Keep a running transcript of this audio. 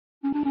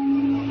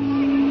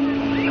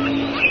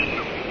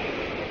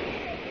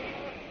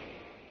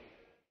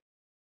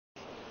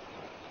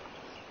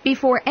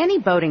Before any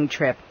boating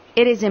trip,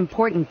 it is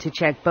important to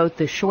check both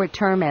the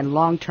short-term and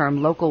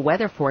long-term local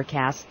weather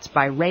forecasts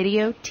by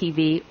radio,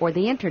 TV, or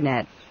the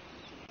Internet.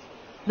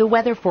 The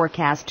weather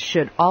forecast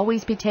should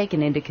always be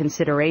taken into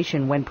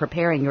consideration when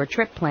preparing your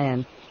trip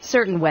plan.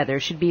 Certain weather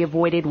should be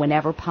avoided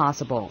whenever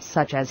possible,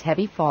 such as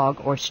heavy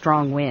fog or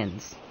strong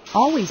winds.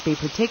 Always be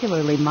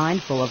particularly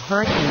mindful of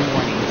hurricane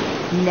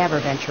warnings. Never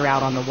venture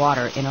out on the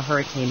water in a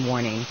hurricane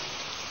warning.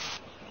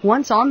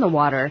 Once on the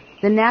water,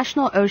 the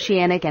National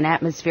Oceanic and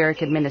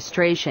Atmospheric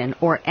Administration,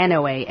 or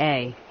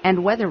NOAA,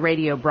 and weather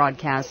radio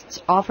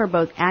broadcasts offer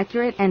both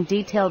accurate and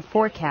detailed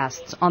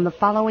forecasts on the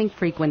following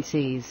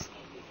frequencies.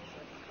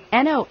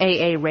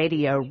 NOAA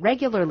radio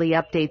regularly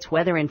updates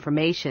weather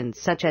information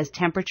such as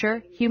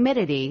temperature,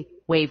 humidity,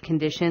 wave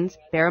conditions,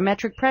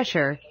 barometric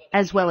pressure,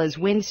 as well as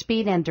wind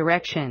speed and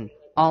direction,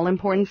 all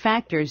important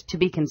factors to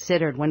be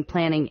considered when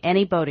planning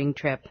any boating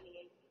trip.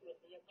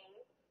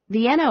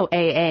 The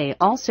NOAA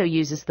also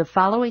uses the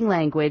following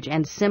language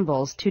and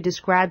symbols to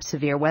describe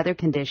severe weather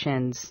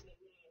conditions.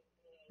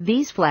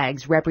 These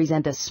flags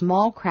represent a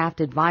small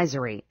craft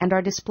advisory and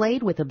are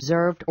displayed with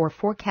observed or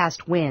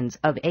forecast winds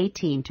of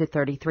 18 to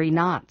 33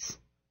 knots.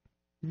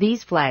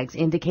 These flags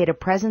indicate a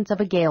presence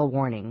of a gale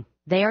warning.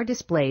 They are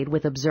displayed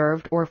with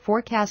observed or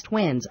forecast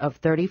winds of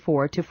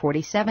 34 to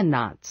 47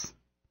 knots.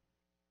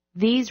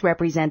 These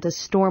represent a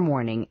storm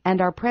warning and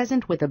are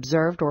present with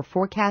observed or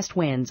forecast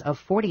winds of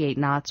 48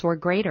 knots or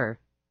greater.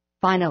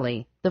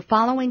 Finally, the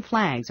following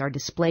flags are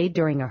displayed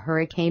during a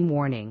hurricane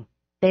warning.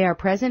 They are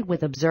present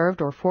with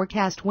observed or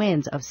forecast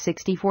winds of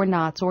 64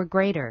 knots or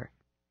greater.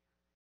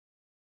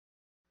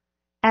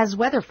 As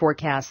weather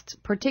forecasts,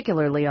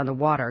 particularly on the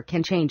water,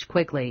 can change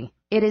quickly,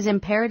 it is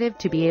imperative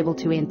to be able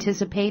to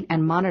anticipate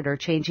and monitor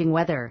changing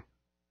weather.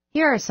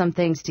 Here are some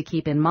things to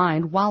keep in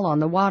mind while on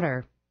the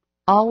water.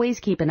 Always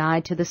keep an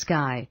eye to the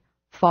sky.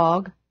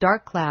 Fog,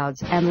 dark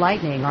clouds, and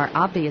lightning are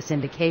obvious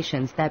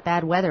indications that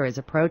bad weather is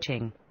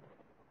approaching.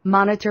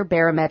 Monitor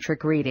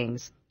barometric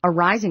readings. A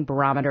rising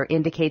barometer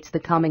indicates the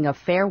coming of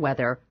fair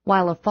weather,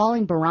 while a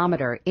falling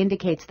barometer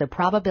indicates the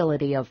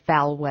probability of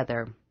foul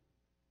weather.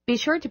 Be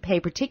sure to pay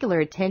particular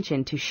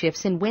attention to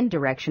shifts in wind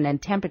direction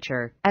and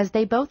temperature, as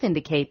they both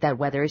indicate that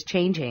weather is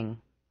changing.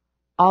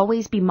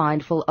 Always be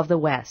mindful of the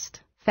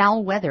west.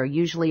 Foul weather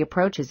usually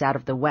approaches out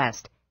of the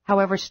west.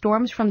 However,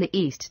 storms from the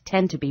east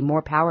tend to be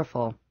more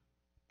powerful.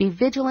 Be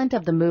vigilant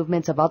of the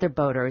movements of other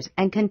boaters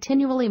and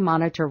continually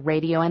monitor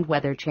radio and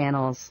weather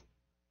channels.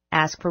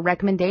 Ask for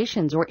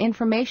recommendations or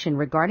information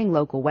regarding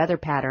local weather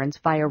patterns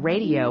via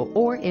radio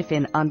or if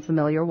in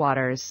unfamiliar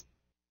waters.